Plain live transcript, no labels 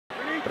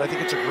but I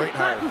think it's a great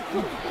hire.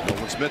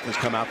 Nolan Smith has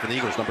come out for the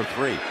Eagles, number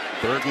 3.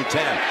 3rd and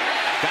 10.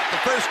 Got the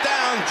first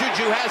down.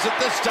 JuJu has it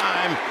this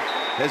time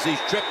as he's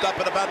tripped up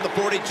at about the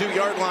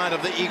 42-yard line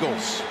of the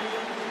Eagles.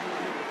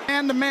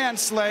 Man-to-man,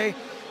 Slay.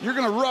 You're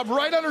going to rub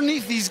right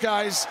underneath these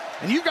guys,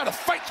 and you've got to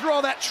fight through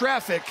all that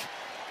traffic.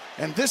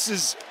 And this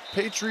is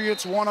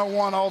Patriots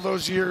 101 all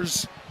those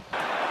years.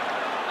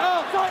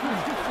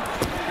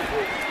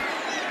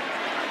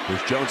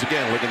 Here's Jones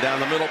again, looking down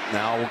the middle.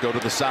 Now we'll go to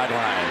the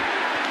sideline.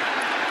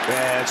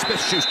 And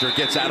Smith-Schuster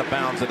gets out of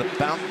bounds at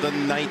about the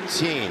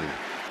 19.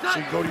 So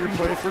you go to your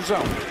play for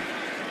zone.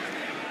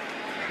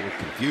 A little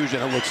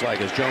confusion, it looks like,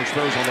 as Jones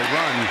throws on the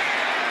run.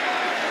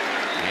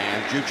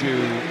 And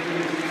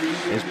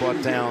JuJu is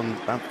brought down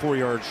about 4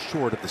 yards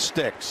short of the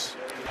sticks.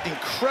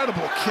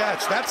 Incredible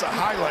catch. That's a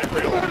highlight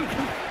reel.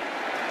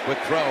 Quick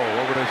throw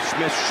over to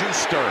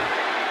Smith-Schuster.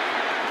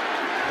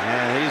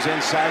 And he's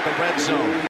inside the red zone.